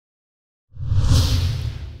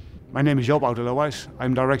My name is Joop Oude Lohuis.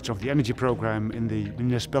 I'm Director of the Energy Program in the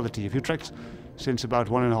Municipality of Utrecht since about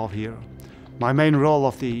 1.5 years. My main role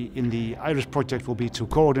in the IRIS project will be to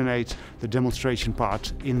coordinate the demonstration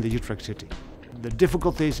part in the Utrecht city. The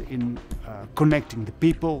difficulties in connecting the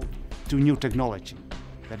people to new technology.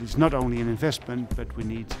 That is not only an investment, but we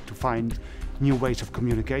need to find new ways of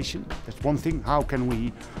communication. That's one thing. How can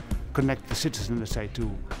we connect the citizens, let's say, to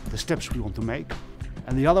the steps we want to make?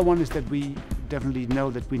 And the other one is that we definitely know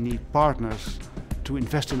that we need partners to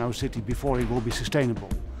invest in our city before it will be sustainable.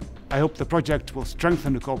 I hope the project will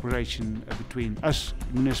strengthen the cooperation between us,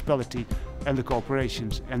 the municipality, and the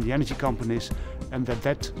corporations and the energy companies, and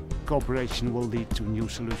that cooperation will lead to new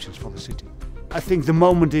solutions for the city. I think the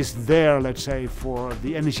moment is there, let's say, for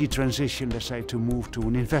the energy transition, let's say, to move to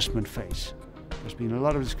an investment phase. There's been a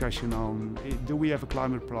lot of discussion on, do we have a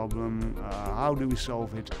climate problem, how do we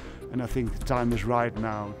solve it? And I think the time is right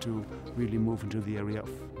now to really move into the area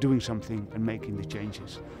of doing something and making the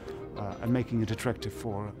changes and making it attractive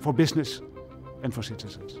for business and for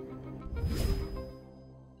citizens.